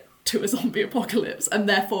subject to a zombie apocalypse, and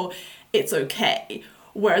therefore it's okay.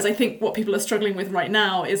 Whereas I think what people are struggling with right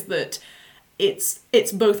now is that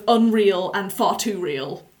it's both unreal and far too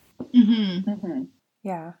real.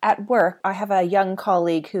 Yeah. At work, I have a young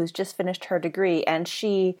colleague who's just finished her degree, and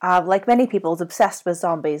she, like many people, is obsessed with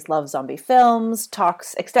zombies, loves zombie films,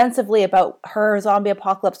 talks extensively about her zombie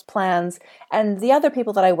apocalypse plans. And the other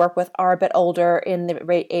people that I work with are a bit older, in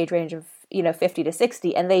the age range of 50 to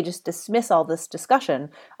 60, and they just dismiss all this discussion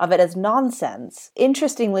of it as nonsense.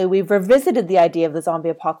 Interestingly, we've revisited the idea of the zombie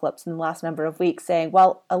apocalypse in the last number of weeks, saying,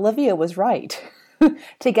 well, Olivia was right.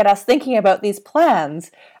 To get us thinking about these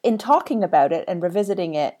plans. In talking about it and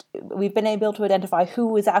revisiting it, we've been able to identify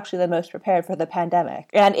who is actually the most prepared for the pandemic.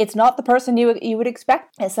 And it's not the person you would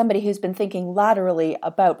expect. It's somebody who's been thinking laterally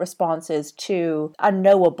about responses to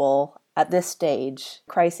unknowable, at this stage,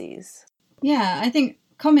 crises. Yeah, I think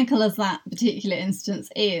comical as that particular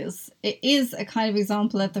instance is, it is a kind of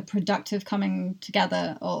example of the productive coming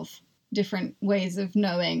together of different ways of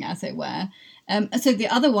knowing, as it were. So the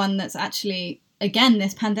other one that's actually, again,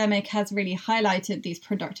 this pandemic has really highlighted these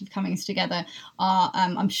productive comings together are,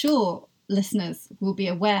 I'm sure listeners will be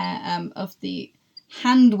aware of the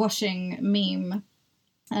hand washing meme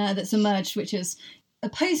that's emerged, which is a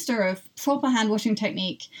poster of proper hand washing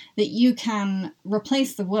technique that you can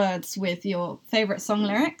replace the words with your favourite song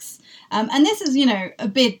lyrics. And this is, a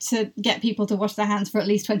bid to get people to wash their hands for at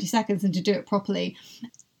least 20 seconds and to do it properly.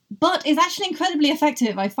 But it's actually incredibly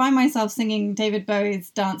effective. I find myself singing David Bowie's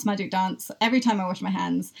Dance, Magic Dance every time I wash my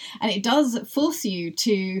hands. And it does force you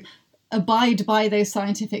to abide by those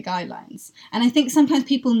scientific guidelines. And I think sometimes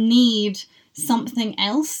people need something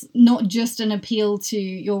else, not just an appeal to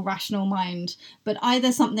your rational mind, but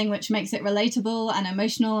either something which makes it relatable and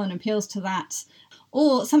emotional and appeals to that,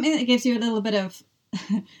 or something that gives you a little bit of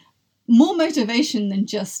more motivation than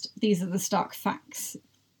just these are the stark facts.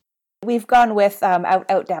 We've gone with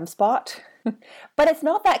Out Damn Spot, but it's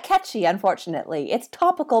not that catchy, unfortunately. It's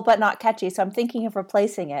topical but not catchy, so I'm thinking of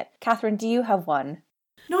replacing it. Catherine, do you have one?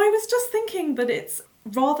 No, I was just thinking that it's,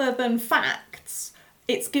 rather than facts,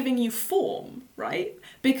 it's giving you form, right?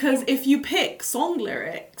 Because if you pick song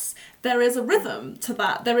lyrics, there is a rhythm to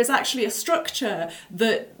that. There is actually a structure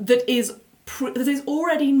that is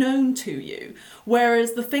already known to you.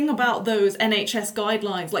 Whereas the thing about those NHS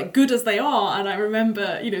guidelines, like good as they are, and I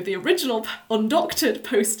remember, the original undoctored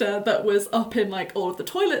poster that was up in like all of the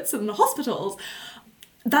toilets in the hospitals,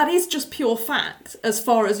 that is just pure fact as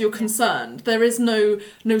far as you're concerned. There is no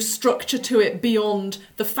structure to it beyond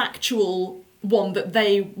the factual one that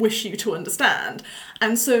they wish you to understand.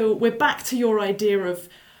 And so we're back to your idea of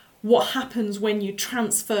what happens when you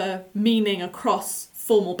transfer meaning across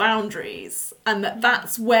formal boundaries, and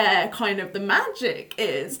that's where kind of the magic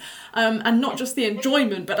is, and not just the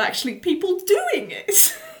enjoyment, but actually people doing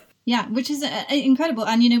it. Yeah, which is incredible.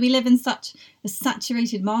 And, you know, we live in such a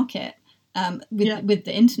saturated market with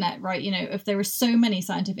the internet, right? You know, if there are so many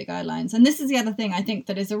scientific guidelines. And this is the other thing I think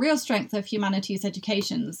that is a real strength of humanities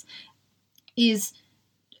educations, is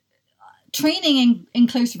training in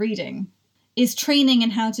close reading, is training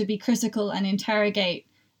in how to be critical and interrogate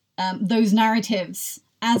those narratives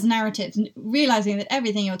as narratives, realizing that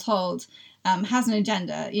everything you're told has an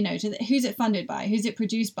agenda, you know, who's it funded by, who's it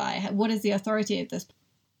produced by, what is the authority of this.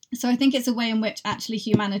 So I think it's a way in which actually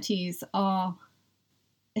humanities are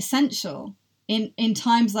essential in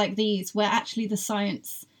times like these, where actually the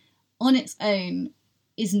science on its own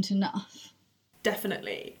isn't enough.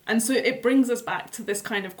 Definitely. And so it brings us back to this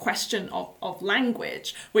kind of question of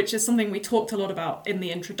language, which is something we talked a lot about in the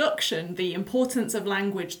introduction, the importance of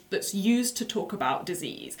language that's used to talk about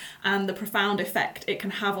disease and the profound effect it can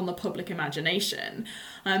have on the public imagination.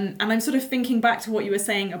 And I'm sort of thinking back to what you were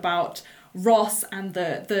saying about Ross and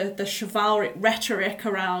the chivalric rhetoric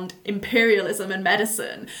around imperialism and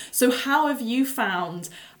medicine. So how have you found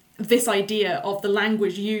this idea of the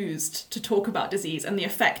language used to talk about disease and the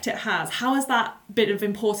effect it has? How has that been of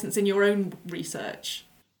importance in your own research?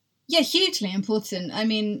 Yeah, hugely important. I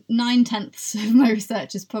mean, 9/10 of my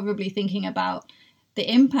research is probably thinking about the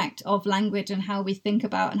impact of language and how we think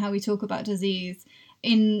about and how we talk about disease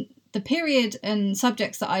in the period and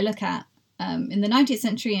subjects that I look at in the 19th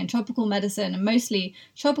century in tropical medicine, and mostly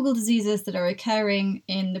tropical diseases that are occurring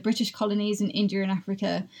in the British colonies in India and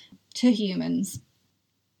Africa to humans.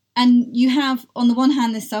 And you have, on the one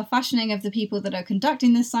hand, this self-fashioning of the people that are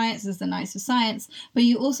conducting this science as the Knights of Science, but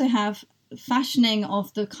you also have fashioning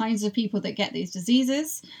of the kinds of people that get these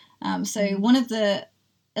diseases. So one of the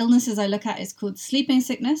illnesses I look at is called sleeping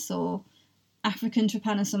sickness, or African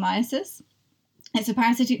trypanosomiasis. It's a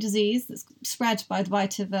parasitic disease that's spread by the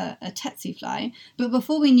bite of a tsetse fly. But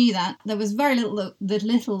before we knew that, there was very little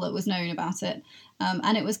that was known about it.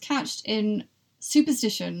 And it was couched in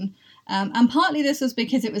superstition. And partly this was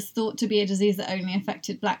because it was thought to be a disease that only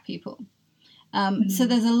affected Black people. So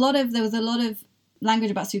there was a lot of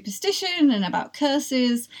language about superstition and about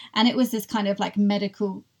curses, and it was this kind of like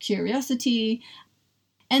medical curiosity.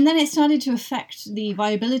 And then it started to affect the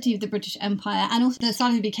viability of the British Empire, and also there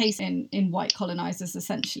started to be a case in white colonisers,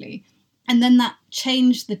 essentially. And then that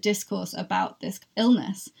changed the discourse about this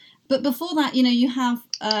illness. But before that, you know, you have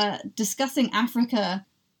discussing Africa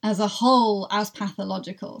as a whole as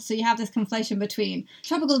pathological. So you have this conflation between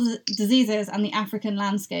tropical diseases and the African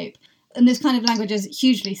landscape. And this kind of language is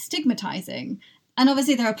hugely stigmatizing. And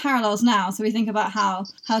obviously there are parallels now. So we think about how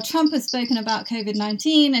Trump has spoken about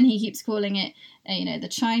COVID-19, and he keeps calling it, you know, the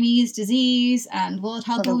Chinese disease and World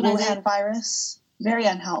Health Organization. The Wuhan virus. Very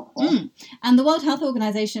unhelpful. And the World Health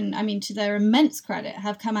Organization, I mean, to their immense credit,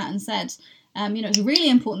 have come out and said, you know, it's really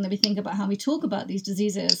important that we think about how we talk about these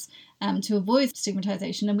diseases to avoid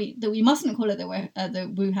stigmatization, and that we mustn't call it the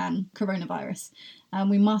Wuhan coronavirus.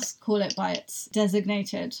 We must call it by its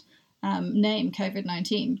designated name,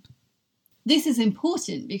 COVID-19. This is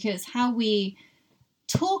important because how we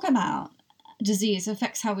talk about disease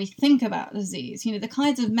affects how we think about disease. You know, the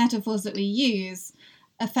kinds of metaphors that we use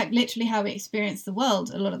affect literally how we experience the world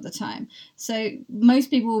a lot of the time. So most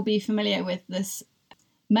people will be familiar with this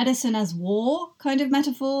medicine as war kind of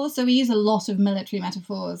metaphor. So we use a lot of military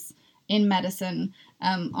metaphors in medicine.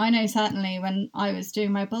 I know certainly when I was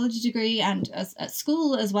doing my biology degree and at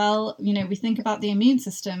school as well, you know, we think about the immune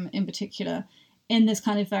system in particular in this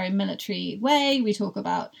kind of very military way. We talk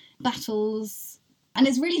about battles, and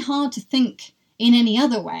it's really hard to think in any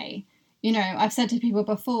other way. You know, I've said to people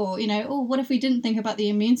before, you know, oh, what if we didn't think about the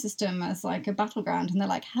immune system as like a battleground? And they're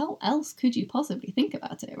like, how else could you possibly think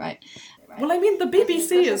about it, right? Well, I mean, the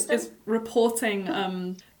BBC is reporting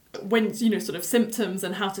when, you know, sort of symptoms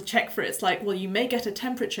and how to check for it. It's like, well, you may get a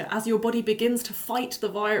temperature as your body begins to fight the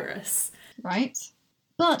virus. Right.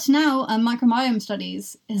 But now microbiome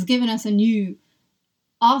studies has given us a new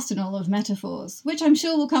arsenal of metaphors, which I'm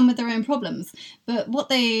sure will come with their own problems. But what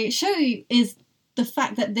they show is the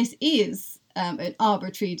fact that this is an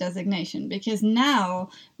arbitrary designation, because now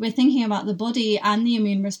we're thinking about the body and the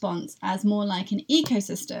immune response as more like an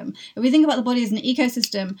ecosystem. If we think about the body as an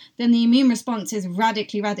ecosystem, then the immune response is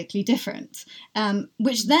radically different,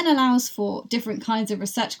 which then allows for different kinds of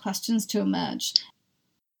research questions to emerge.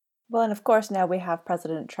 Well, and of course now we have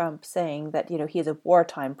President Trump saying that, you know, he is a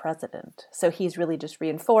wartime president. So he's really just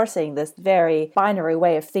reinforcing this very binary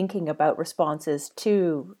way of thinking about responses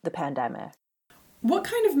to the pandemic. What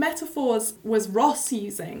kind of metaphors was Ross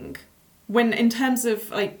using when, in terms of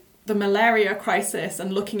like the malaria crisis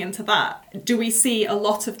and looking into that, do we see a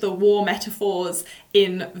lot of the war metaphors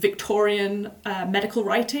in Victorian medical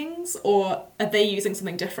writings, or are they using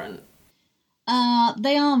something different?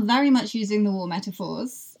 They are very much using the war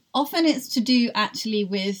metaphors. Often it's to do actually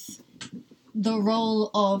with the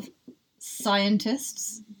role of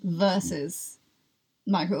scientists versus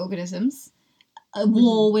microorganisms. A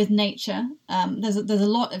war with nature. There's a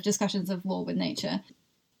lot of discussions of war with nature.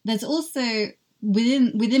 There's also,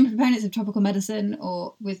 within proponents of tropical medicine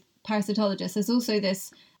or with parasitologists, there's also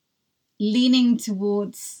this leaning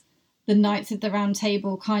towards the Knights of the Round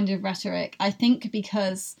Table kind of rhetoric, I think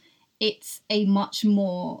because it's a much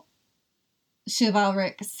more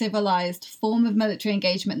chivalric, civilized form of military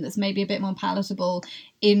engagement that's maybe a bit more palatable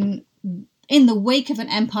in the wake of an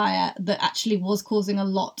empire that actually was causing a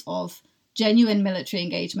lot of genuine military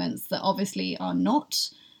engagements that obviously are not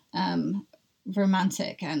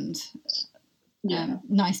romantic and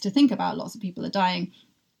nice to think about. Lots of people are dying.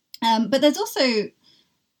 But there's also,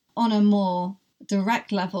 on a more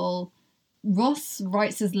direct level, Ross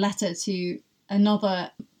writes his letter to another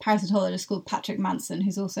parasitologist called Patrick Manson,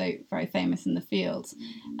 who's also very famous in the field.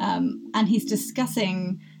 And he's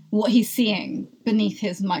discussing what he's seeing beneath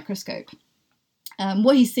his microscope.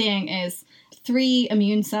 What he's seeing is 3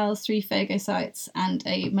 immune cells, 3 phagocytes, and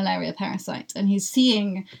a malaria parasite. And he's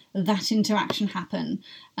seeing that interaction happen.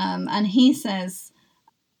 And he says,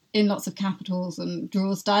 in lots of capitals, and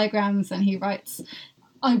draws diagrams, and he writes,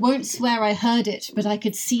 "I won't swear I heard it, but I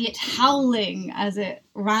could see it howling as it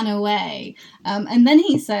ran away." And then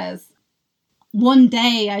he says, "One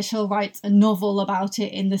day I shall write a novel about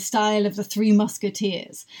it in the style of the Three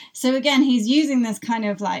Musketeers." So again, he's using this kind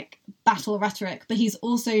of like battle rhetoric, but he's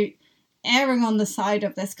also erring on the side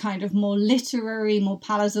of this kind of more literary, more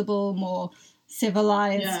palatable, more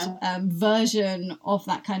civilized version of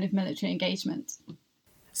that kind of military engagement.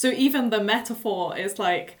 So even the metaphor is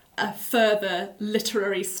like a further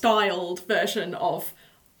literary styled version of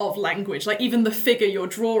language. Like even the figure you're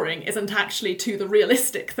drawing isn't actually to the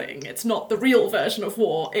realistic thing. It's not the real version of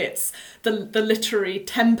war. It's the literary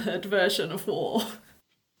tempered version of war.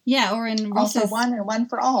 Yeah, or in Ross's... Also one and one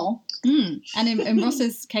for all. And in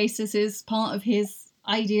Ross's case, this is part of his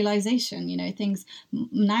idealization. You know,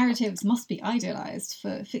 narratives must be idealized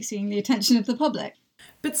for fixing the attention of the public.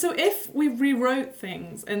 But so if we rewrote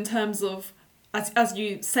things in terms of, as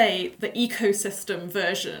you say, the ecosystem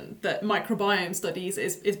version that microbiome studies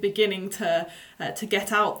is beginning to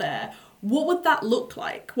get out there, what would that look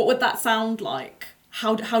like? What would that sound like?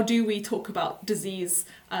 How do we talk about disease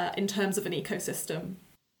in terms of an ecosystem?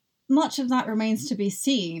 Much of that remains to be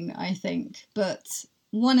seen, I think. But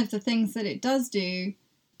one of the things that it does do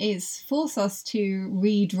is force us to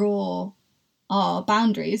redraw our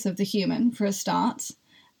boundaries of the human, for a start.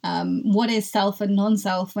 What is self and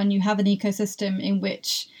non-self when you have an ecosystem in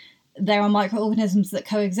which there are microorganisms that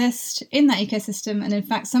coexist in that ecosystem, and in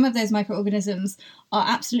fact some of those microorganisms are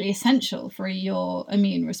absolutely essential for your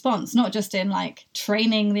immune response, not just in like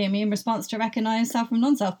training the immune response to recognize self from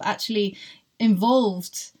non-self, but actually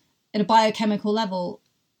involved at a biochemical level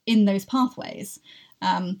in those pathways.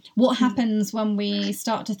 What happens when we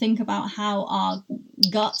start to think about how our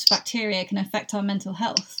gut bacteria can affect our mental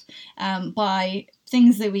health? By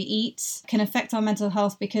things that we eat can affect our mental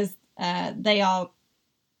health because they are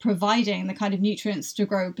providing the kind of nutrients to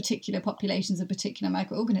grow particular populations of particular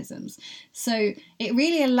microorganisms. So it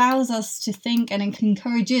really allows us to think and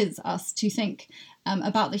encourages us to think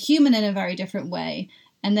about the human in a very different way,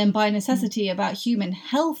 and then by necessity about human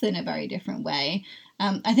health in a very different way.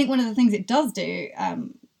 I think one of the things it does do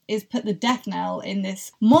is put the death knell in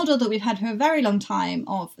this model that we've had for a very long time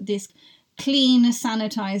of this clean,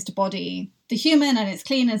 sanitized body, the human, and it's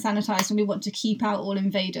clean and sanitized, and we want to keep out all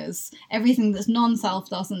invaders. Everything that's non-self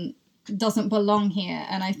doesn't belong here,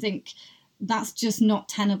 and I think that's just not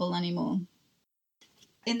tenable anymore.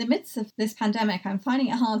 In the midst of this pandemic, I'm finding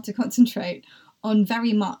it hard to concentrate on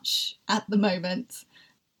very much at the moment.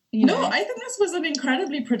 No, I think this was an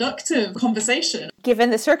incredibly productive conversation. Given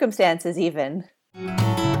the circumstances, even.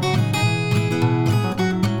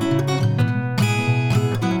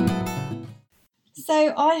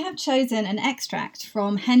 So I have chosen an extract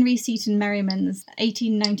from Henry Seton Merriman's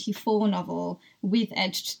 1894 novel, With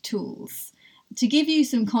Edged Tools, to give you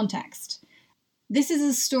some context. This is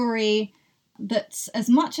a story that's as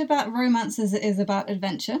much about romance as it is about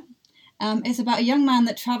adventure. It's about a young man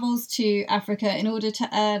that travels to Africa in order to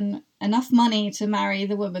earn enough money to marry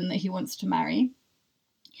the woman that he wants to marry.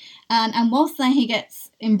 And whilst there he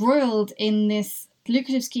gets embroiled in this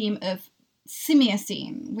lucrative scheme of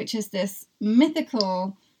simiosine, which is this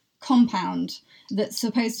mythical compound that's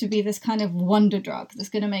supposed to be this kind of wonder drug that's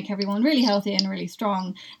going to make everyone really healthy and really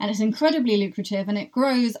strong, and it's incredibly lucrative, and it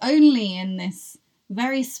grows only in this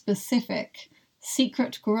very specific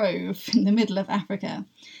secret grove in the middle of Africa.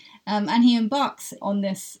 And he embarks on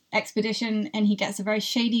this expedition, and he gets a very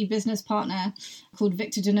shady business partner called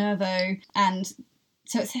Victor de Nervo, and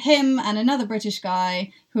so it's him and another British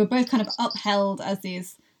guy who are both kind of upheld as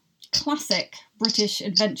these classic British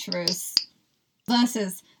adventurers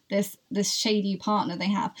versus this shady partner they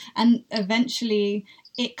have. And eventually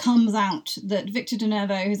it comes out that Victor de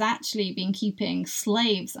Nervo has actually been keeping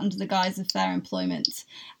slaves under the guise of fair employment,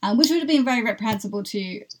 which would have been very reprehensible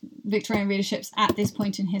to Victorian readerships at this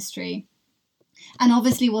point in history. And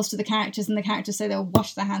obviously was to the characters, and the characters say they'll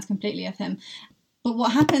wash their hands completely of him. But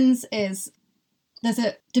what happens is there's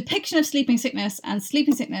a depiction of sleeping sickness, and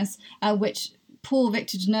sleeping sickness, which poor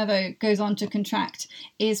Victor de Nervo goes on to contract,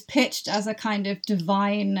 is pitched as a kind of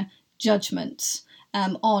divine judgment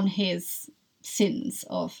on his sins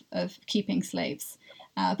of keeping slaves.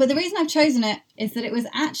 But the reason I've chosen it is that it was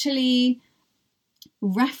actually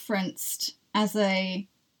referenced as a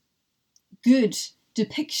good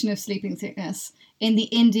depiction of sleeping sickness in the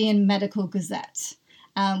Indian Medical Gazette,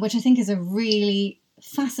 which I think is a really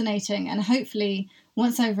fascinating, and hopefully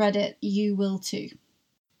once I've read it you will too.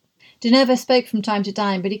 De Nervo spoke from time to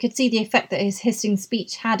time, but he could see the effect that his hissing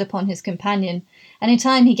speech had upon his companion, and in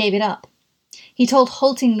time he gave it up. He told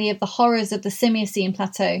haltingly of the horrors of the Simiocene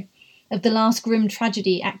plateau, of the last grim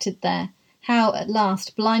tragedy acted there, how, at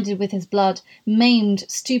last, blinded with his blood, maimed,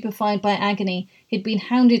 stupefied by agony, he had been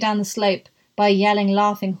hounded down the slope by a yelling,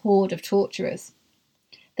 laughing horde of torturers.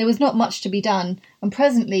 There was not much to be done, and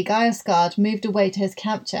presently Gaiusgard moved away to his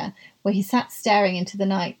camp chair, where he sat staring into the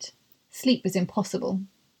night. Sleep was impossible.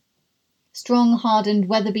 Strong, hardened,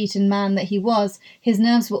 weather-beaten man that he was, his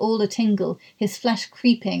nerves were all a-tingle, his flesh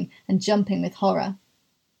creeping and jumping with horror.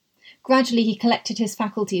 Gradually he collected his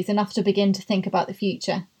faculties enough to begin to think about the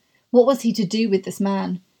future. What was he to do with this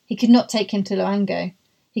man? He could not take him to Loango.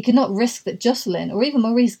 He could not risk that Jocelyn, or even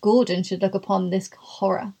Maurice Gordon, should look upon this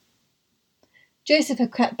horror. Joseph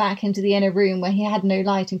had crept back into the inner room where he had no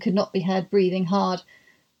light and could not be heard breathing hard,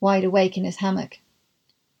 wide awake in his hammock.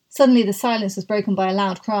 Suddenly the silence was broken by a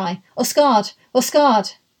loud cry. "Oscard!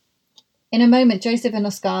 Oscard!" In a moment Joseph and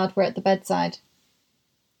Oscard were at the bedside.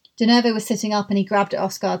 De Nervo was sitting up and he grabbed at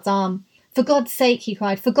Oscard's arm. "For God's sake," he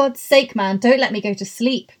cried, "for God's sake, man, don't let me go to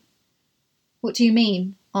sleep." "What do you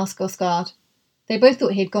mean?" asked Oscard. They both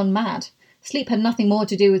thought he had gone mad. Sleep had nothing more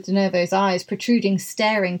to do with De Nervo's eyes, protruding,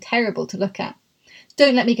 staring, terrible to look at.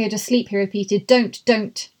 "Don't let me go to sleep," he repeated.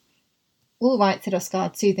 Don't. "All right," said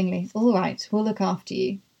Oscard soothingly. "All right, we'll look after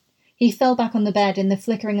you." He fell back on the bed. In the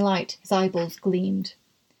flickering light, his eyeballs gleamed.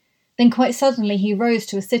 Then quite suddenly he rose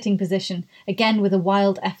to a sitting position, again with a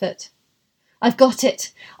wild effort. "I've got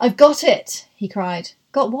it! I've got it!" he cried.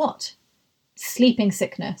 "Got what?" "Sleeping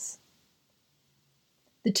sickness."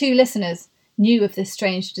 The two listeners knew of this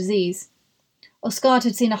strange disease. Oscard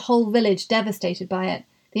had seen a whole village devastated by it,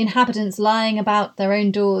 the inhabitants lying about their own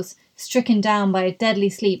doors, stricken down by a deadly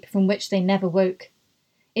sleep from which they never woke.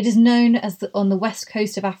 It is known as on the west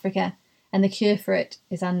coast of Africa, and the cure for it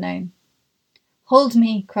is unknown. "Hold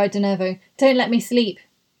me," cried De Nervo. "Don't let me sleep."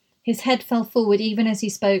 His head fell forward even as he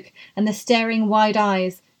spoke, and the staring wide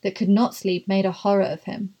eyes that could not sleep made a horror of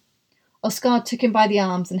him. Oscard took him by the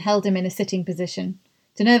arms and held him in a sitting position.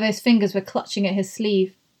 De Nervo's fingers were clutching at his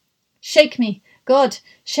sleeve. "Shake me! God,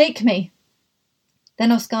 shake me!"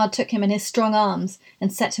 Then Oscard took him in his strong arms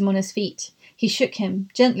and set him on his feet. He shook him,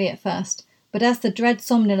 gently at first, but as the dread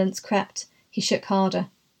somnolence crept, he shook harder,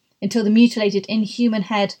 until the mutilated, inhuman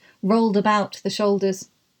head rolled about the shoulders.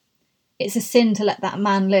 "It's a sin to let that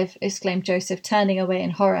man live," exclaimed Joseph, turning away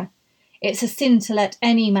in horror. "It's a sin to let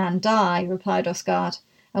any man die," replied Oscard,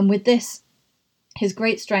 and with this, his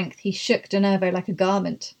great strength, he shook De Nervo like a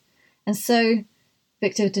garment. And so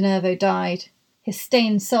Victor de Nervo died. His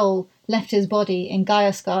stained soul left his body in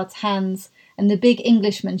Gaiusgard's hands, and the big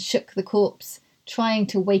Englishman shook the corpse, trying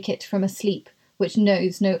to wake it from a sleep which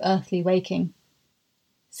knows no earthly waking.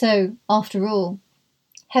 So, after all,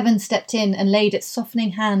 heaven stepped in and laid its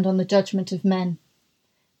softening hand on the judgment of men.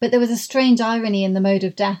 But there was a strange irony in the mode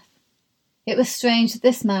of death. It was strange that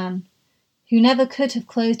this man, who never could have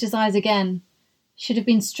closed his eyes again, should have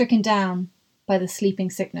been stricken down by the sleeping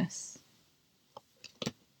sickness.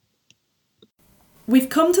 We've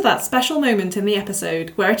come to that special moment in the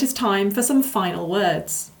episode where it is time for some final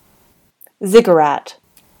words. Ziggurat.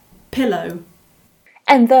 Pillow.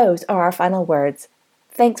 And those are our final words.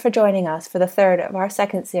 Thanks for joining us for the third of our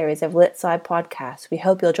second series of Lit Sci podcasts. We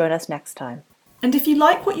hope you'll join us next time. And if you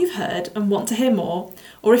like what you've heard and want to hear more,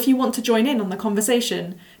 or if you want to join in on the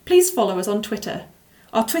conversation, please follow us on Twitter.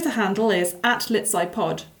 Our Twitter handle is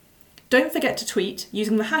 @LitSciPod. Don't forget to tweet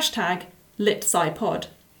using the hashtag LitSciPod.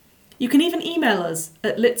 You can even email us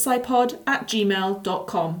at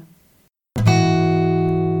litscipod@gmail.com.